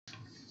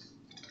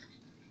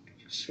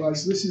Right,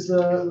 so this is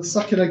the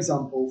second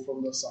example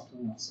from the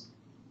second lesson.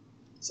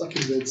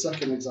 Second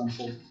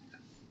example.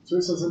 So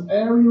it says an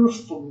area of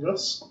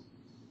fungus,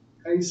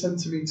 a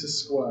centimetre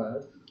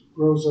squared,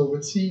 grows over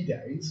t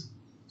days,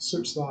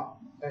 such that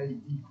a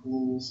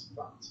equals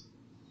that.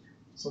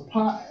 So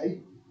part A,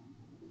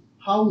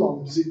 how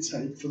long does it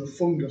take for the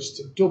fungus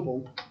to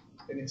double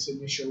in its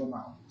initial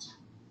amount?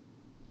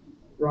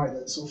 Right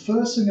then, so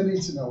first thing I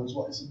need to know is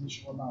what its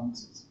initial amount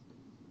is.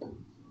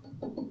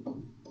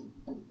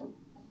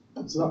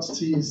 So that's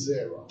t is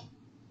 0.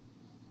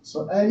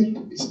 So A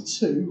is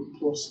 2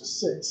 plus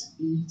 6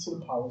 e to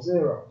the power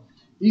 0.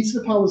 E to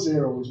the power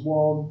 0 is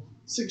 1,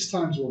 6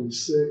 times 1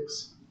 is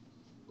 6,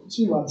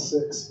 2 add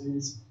 6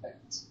 is 8.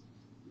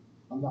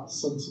 And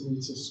that's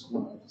centimetres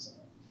squared, isn't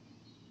it?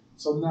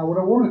 So now what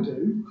I want to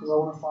do, because I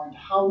want to find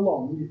how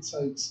long it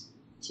takes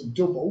to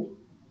double,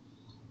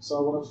 so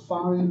I want to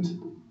find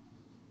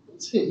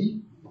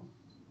t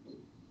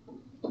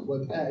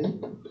when A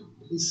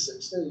is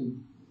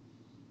 16.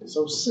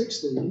 So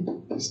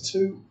 16 is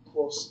 2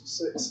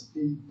 plus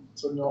 6e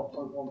to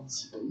 0.1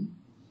 t.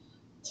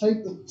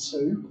 Take the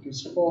 2,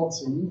 gives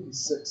 14, is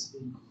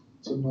 6e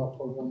to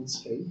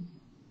 0.1 t.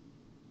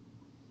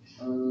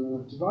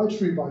 Divide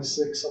through by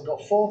 6, I've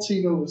got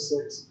 14 over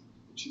 6,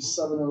 which is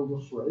 7 over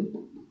 3,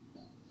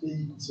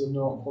 e to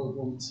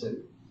 0.1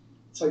 t.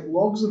 Take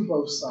logs of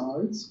both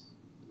sides,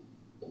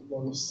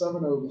 log of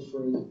 7 over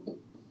 3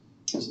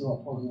 is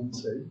 0.1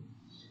 t.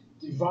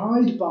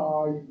 Divide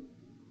by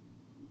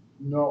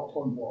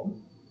 0.1,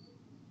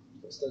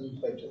 extend the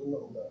page a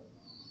little bit.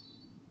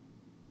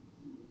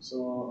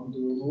 So I'm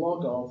doing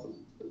log of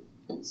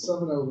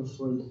 7 over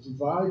 3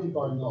 divided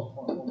by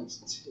 0.1 is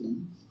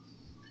t.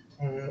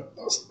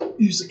 Let's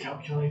use the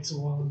calculator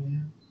while I'm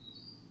here.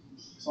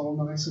 It's all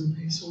nice and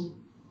peaceful.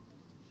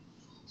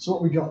 So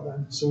what we got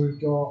then? So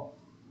we've got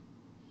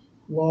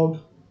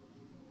log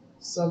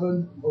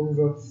 7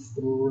 over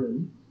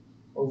 3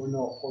 over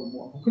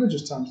 0.1. I could have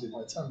just times it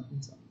by 10,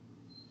 couldn't I?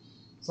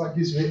 So that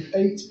gives me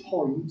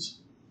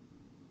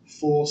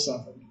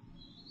 8.47.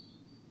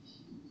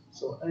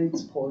 So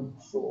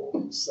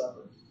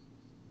 8.47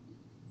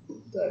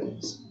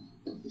 days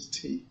is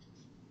t.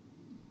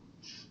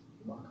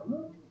 Mark on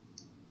that.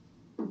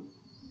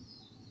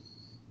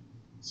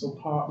 So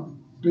part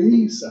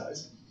B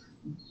says,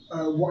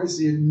 what is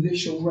the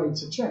initial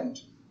rate of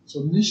change? So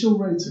initial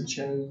rate of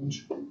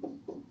change,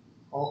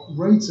 or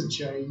rate of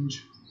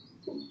change,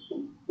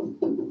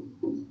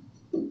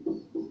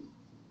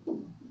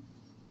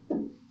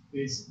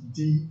 is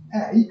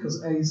dA,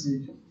 because A is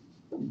the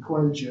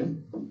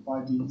equation,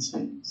 by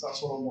dt. So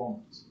that's what I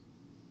want.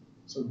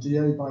 So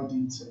dA by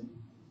dt.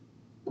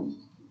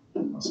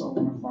 That's what I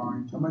want to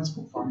find. I meant to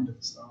put find at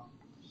the start.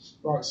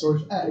 Right, so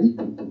if A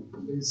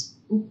is,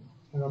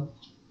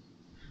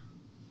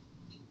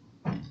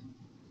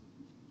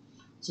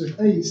 so if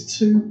A is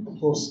 2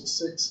 plus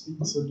 6 e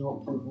to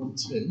 0.1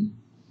 t,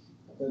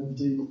 then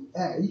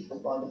dA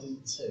by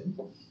dt.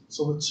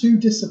 So the 2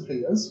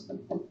 disappears.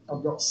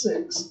 I've got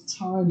 6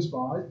 times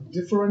by,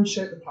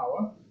 differentiate the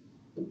power,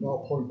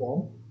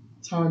 0.1,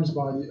 times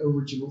by the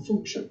original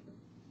function.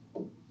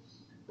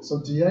 So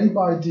dA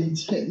by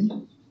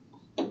dt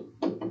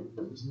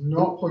is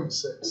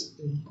 0.6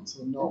 e to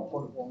the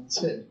 0.1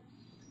 t.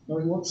 Now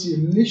it wants the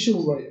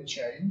initial rate of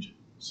change,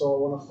 so I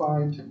want to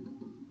find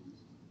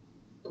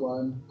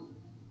when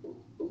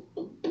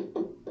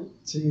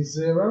t is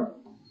 0.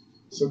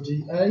 So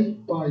dA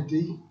by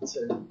dt is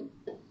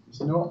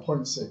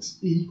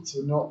 0.6 e to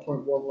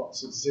 0.1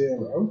 lots of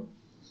 0.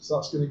 So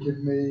that's going to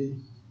give me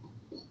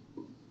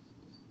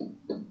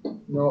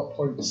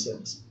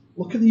 0.6.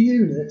 Look at the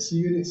units. The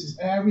units is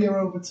area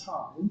over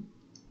time.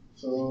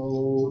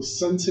 So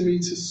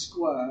centimetres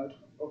squared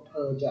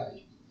per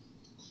day.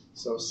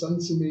 So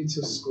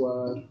centimetres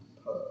squared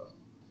per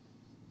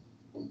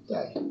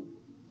day.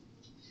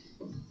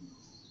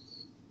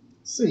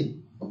 C.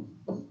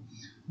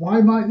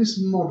 Why might this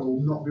model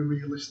not be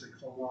realistic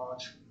for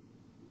large?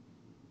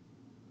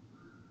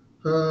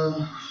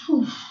 Well,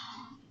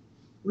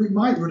 it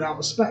might run out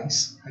of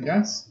space, I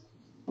guess.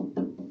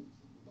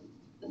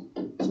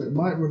 So it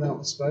might run out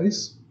of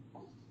space.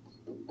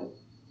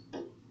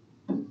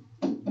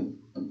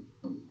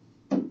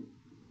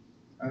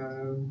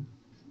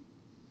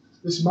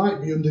 This might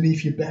be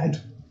underneath your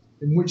bed,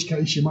 in which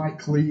case you might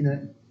clean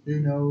it. Who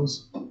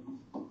knows?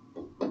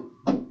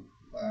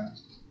 There.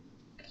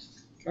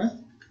 Okay.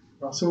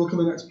 Right, so look at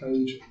the next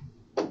page.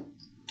 So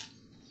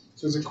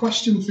there's a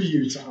question for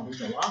you to have a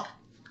go at.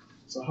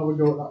 So have a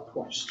go at that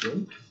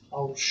question.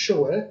 I'll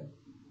show it.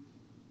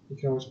 You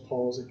can always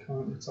pause it,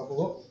 can't you? Let's have a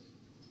look.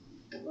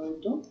 What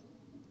they've done.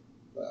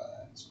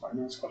 There. It's quite a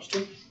nice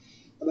question.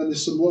 And then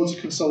there's some loads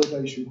of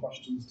consolidation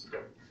questions to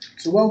do.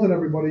 So well done,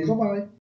 everybody. Bye-bye.